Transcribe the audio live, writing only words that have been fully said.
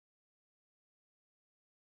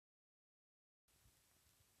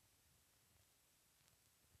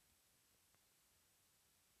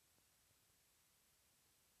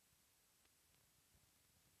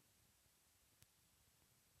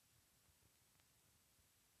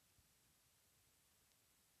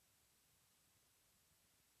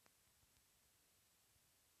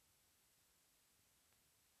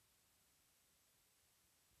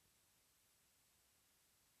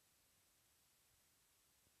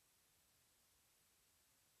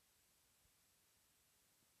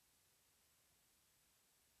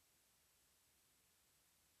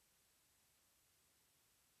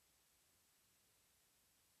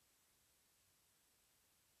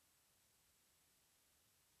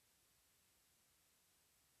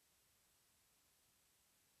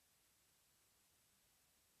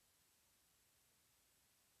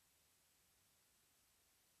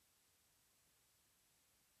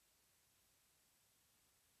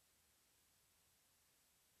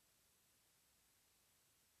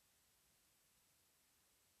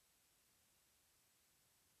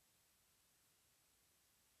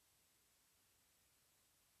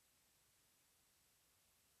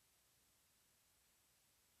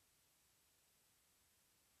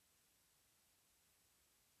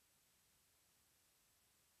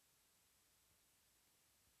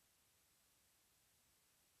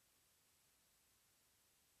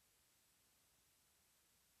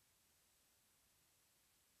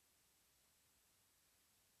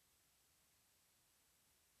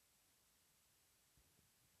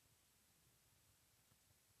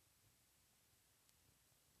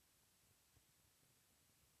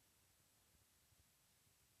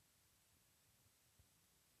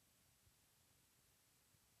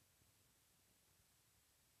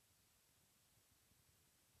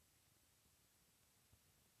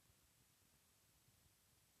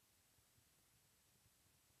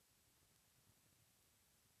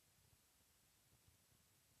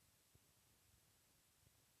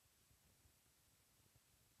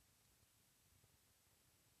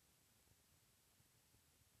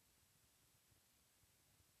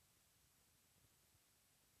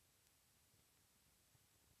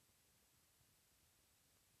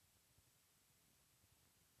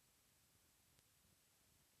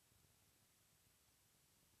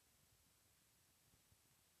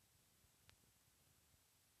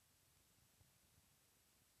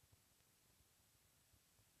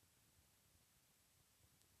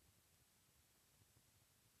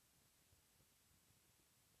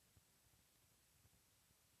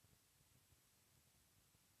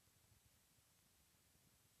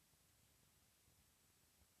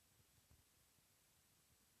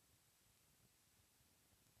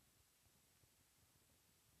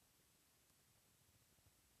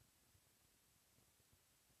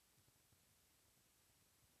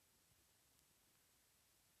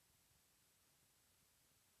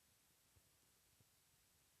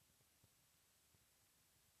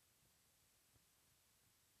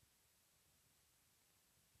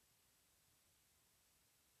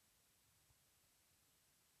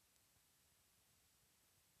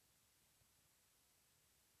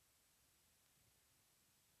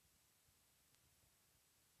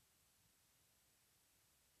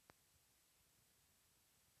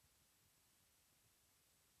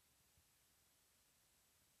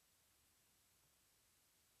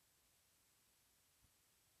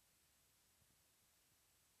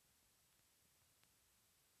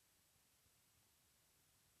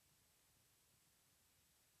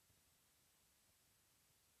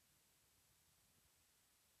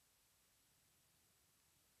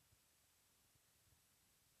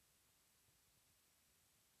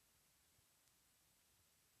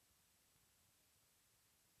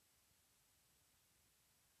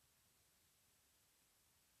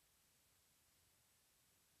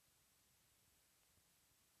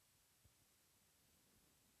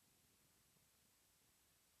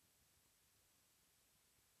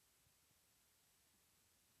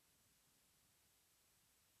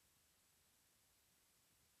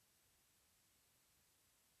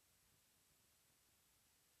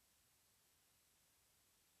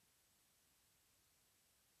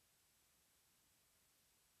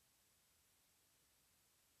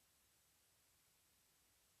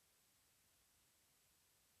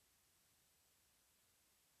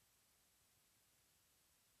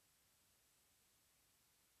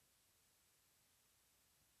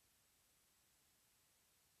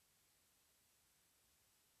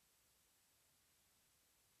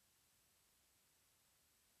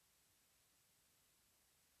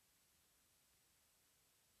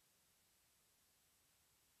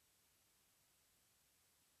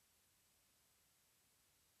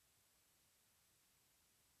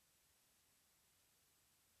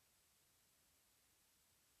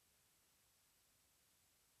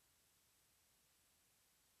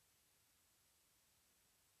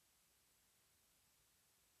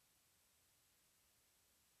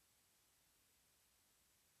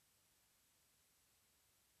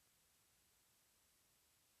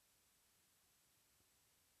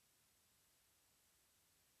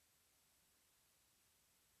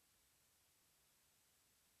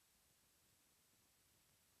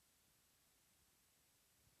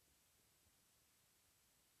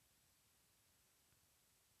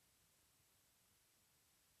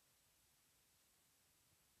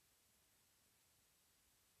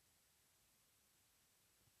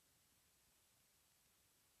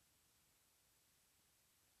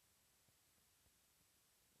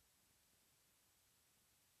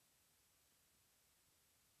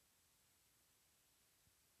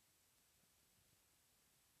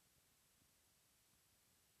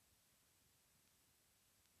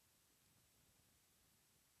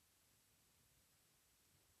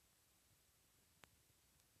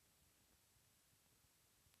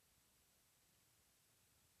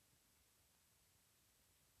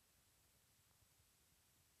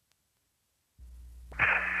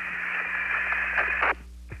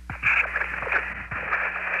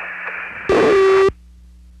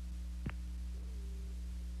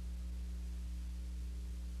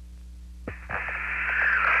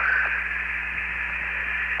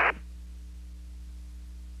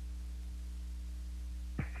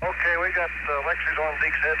we got Aleksey's on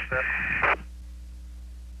Deke's headset.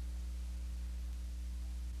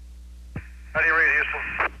 How do you read, Houston?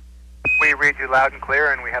 We read you loud and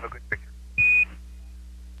clear, and we have a good picture.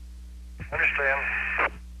 Understand.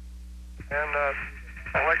 And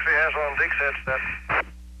Aleksey has on Deke's headset.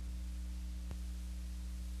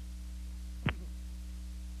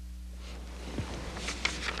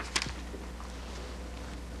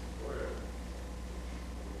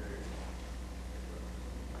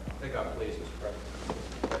 Pick up, please, Mr. President.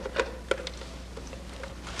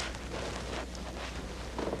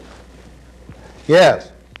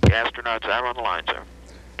 Yes. The astronauts are on the line, sir.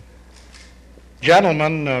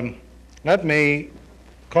 Gentlemen, let me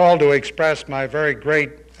call to express my very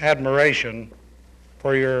great admiration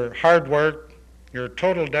for your hard work, your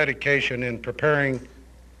total dedication in preparing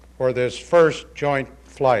for this first joint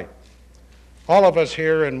flight. All of us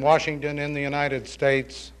here in Washington, in the United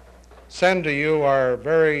States, send to you our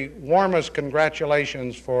very warmest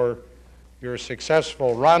congratulations for your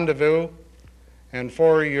successful rendezvous and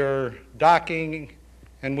for your docking,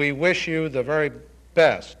 and we wish you the very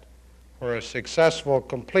best for a successful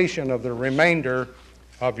completion of the remainder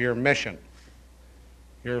of your mission.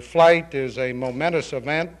 Your flight is a momentous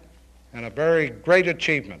event and a very great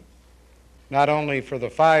achievement, not only for the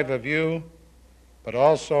 5 of you, but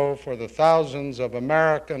also for the thousands of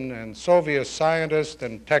American and Soviet scientists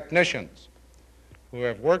and technicians who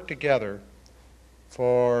have worked together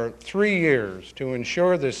for 3 years to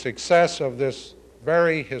ensure the success of this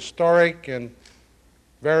very historic and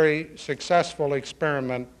very successful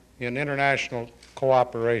experiment in international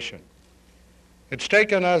cooperation. It's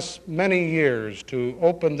taken us many years to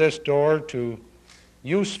open this door to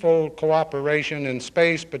useful cooperation in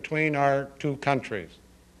space between our two countries.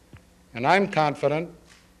 And I'm confident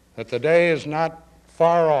that the day is not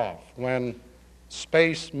far off when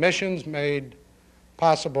space missions made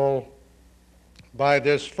possible by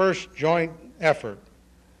this first joint effort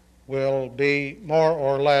will be more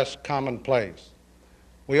or less commonplace.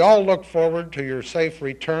 We all look forward to your safe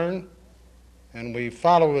return, and we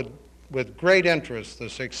follow with great interest the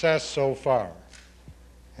success so far.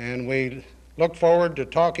 And we look forward to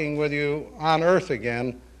talking with you on Earth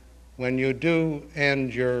again when you do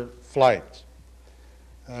end your flights.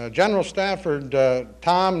 General Stafford,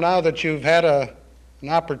 Tom, now that you've had an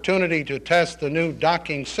opportunity to test the new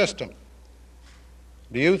docking system,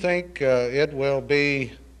 do you think it will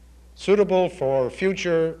be suitable for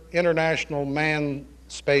future international manned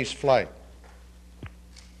space flight?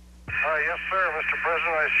 Yes, sir, Mr.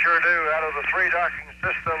 President, I sure do. Out of the 3 docking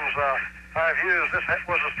systems I've used, this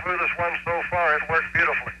was the smoothest one so far. It worked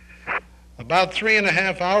beautifully. About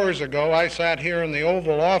 3.5 hours ago, I sat here in the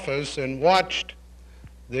Oval Office and watched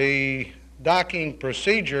the docking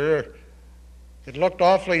procedure. It looked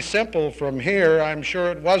awfully simple from here. I'm sure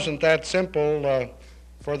it wasn't that simple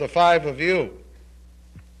for the 5 of you.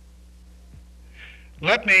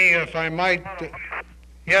 Let me, if I might,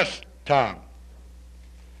 yes, Tom.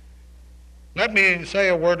 Let me say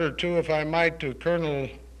a word or two, if I might, to Colonel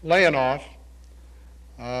Leonov.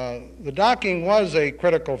 The docking was a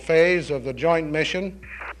critical phase of the joint mission.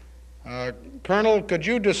 Colonel, could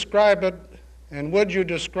you describe it, and would you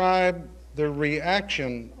describe the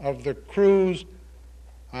reaction of the crews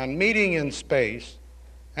on meeting in space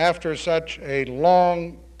after such a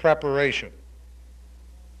long preparation?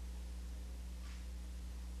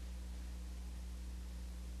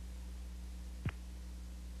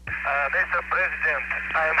 Mr. President,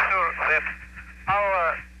 I am sure that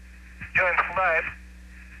our joint flight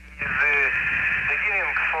is the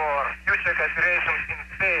beginning for future cooperation in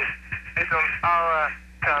space between our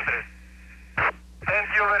countries. Thank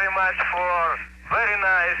you very much for very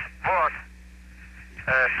nice work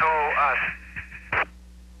to us.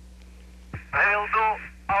 We will do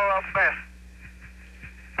our best.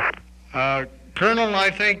 Colonel,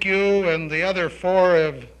 I think you and the other 4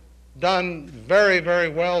 have done very, very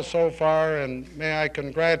well so far, and may I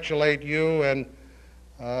congratulate you and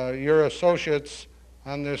your associates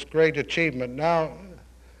on this great achievement. Now,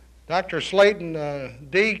 Dr. Slayton,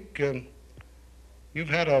 Deke, you've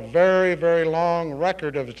had a very, very long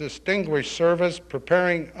record of distinguished service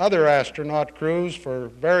preparing other astronaut crews for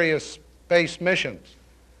various space missions.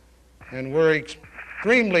 And we're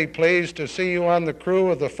extremely pleased to see you on the crew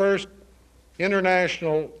of the first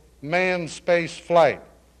international manned space flight.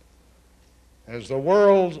 As the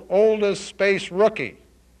world's oldest space rookie,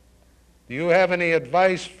 do you have any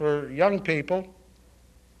advice for young people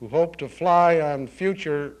who hope to fly on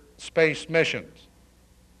future space missions?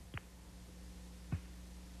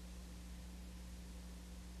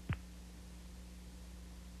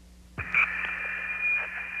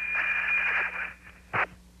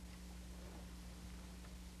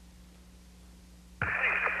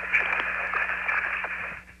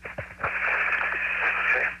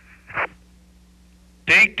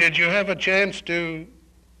 did you have a chance to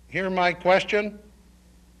hear my question?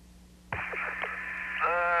 No,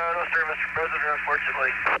 sir, Mr. President,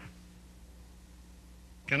 unfortunately.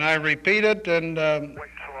 Can I repeat it? And Wait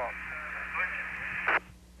so long.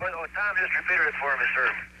 Well, Tom just repeated it for me, sir.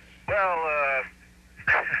 Well,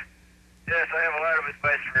 yes, I have a lot of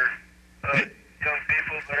advice for young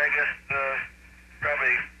people, but I guess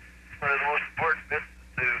probably one of the most important bits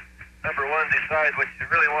is to, number one, decide what you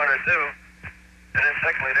really want to do, and then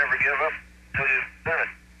secondly, never give up until you've done it.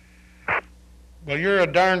 well, you're a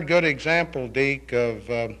darn good example, Deke,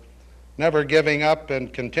 of never giving up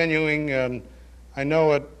and continuing. And I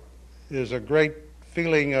know it is a great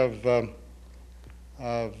feeling of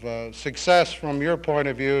success from your point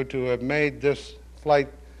of view to have made this flight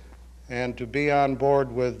and to be on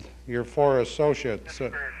board with your 4 associates.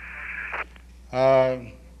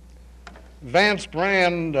 Vance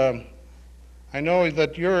Brand, I know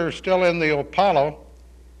that you're still in the Apollo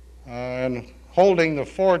and holding the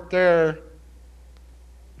fort there.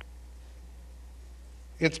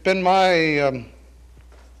 It's been my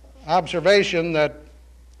observation that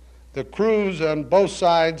the crews on both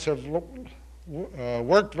sides have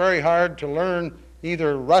worked very hard to learn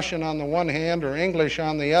either Russian on the one hand or English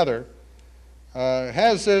on the other.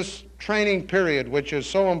 Has this training period, which is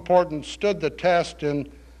so important, stood the test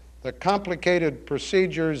in the complicated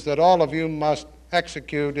procedures that all of you must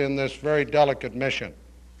execute in this very delicate mission?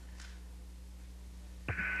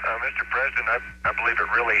 Mr. President, I believe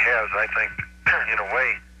it really has. I think, in a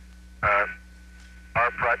way,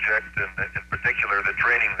 our project, and in particular the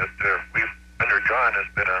training that we've undergone, has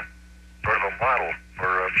been a sort of a model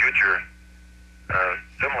for future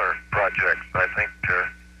similar projects. I think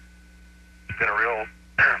it's been a real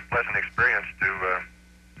pleasant experience to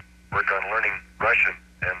work on learning Russian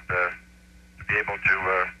and to be able to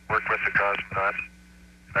work with the cosmonauts.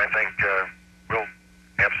 And I think we'll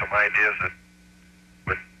have some ideas that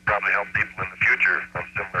would probably help people in the future on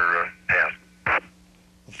similar tasks.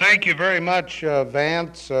 Thank you very much,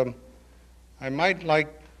 Vance. I might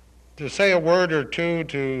like to say a word or two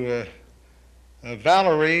to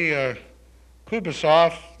Valeriy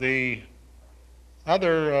Kubasov, the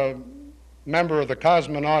other member of the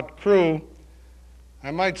cosmonaut crew.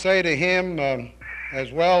 I might say to him,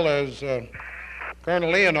 as well as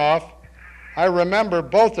Colonel Leonov, I remember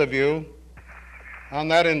both of you on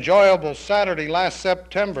that enjoyable Saturday last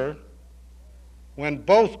September when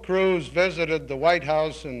both crews visited the White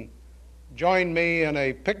House and joined me in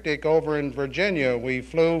a picnic over in Virginia. We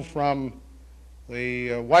flew from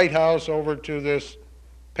the White House over to this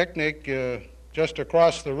picnic just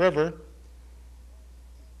across the river.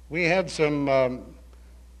 We had some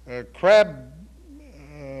crab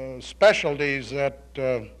specialties that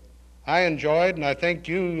I enjoyed, and I think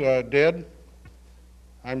you did.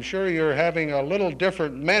 I'm sure you're having a little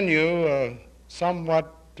different menu,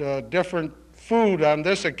 somewhat different food on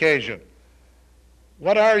this occasion.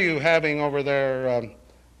 What are you having over there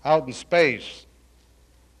out in space?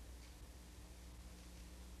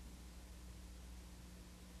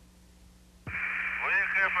 We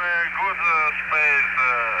have a good space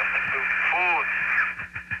food.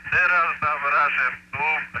 There are some Russian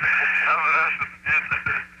soup, some Russian meat,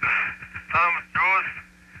 some juice,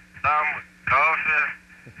 some coffee,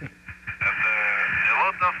 and a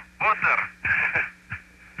lot of water.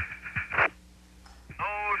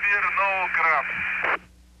 No beer, no crab.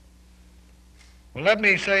 Well, let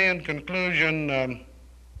me say in conclusion,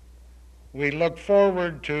 we look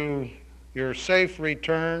forward to your safe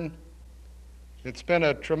return. It's been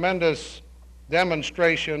a tremendous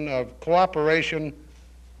demonstration of cooperation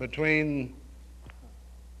between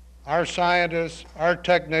our scientists, our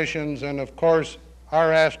technicians, and of course our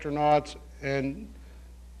astronauts and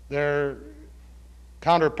their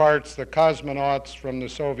counterparts, the cosmonauts from the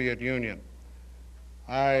Soviet Union.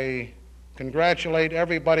 I congratulate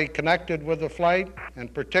everybody connected with the flight,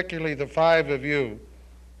 and particularly the 5 of you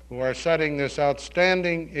who are setting this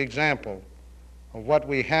outstanding example of what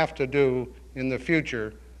we have to do in the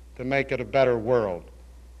future to make it a better world.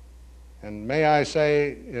 And may I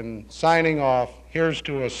say, in signing off, here's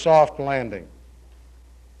to a soft landing.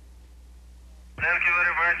 Thank you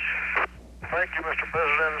very much. Thank you, Mr.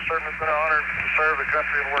 President. It's certainly been an honor to serve the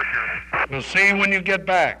country and work here. We'll see you when you get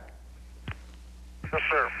back. Yes,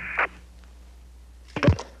 sir.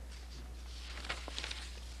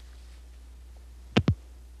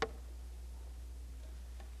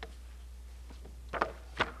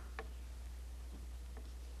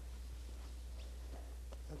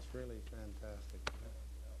 That's really fantastic.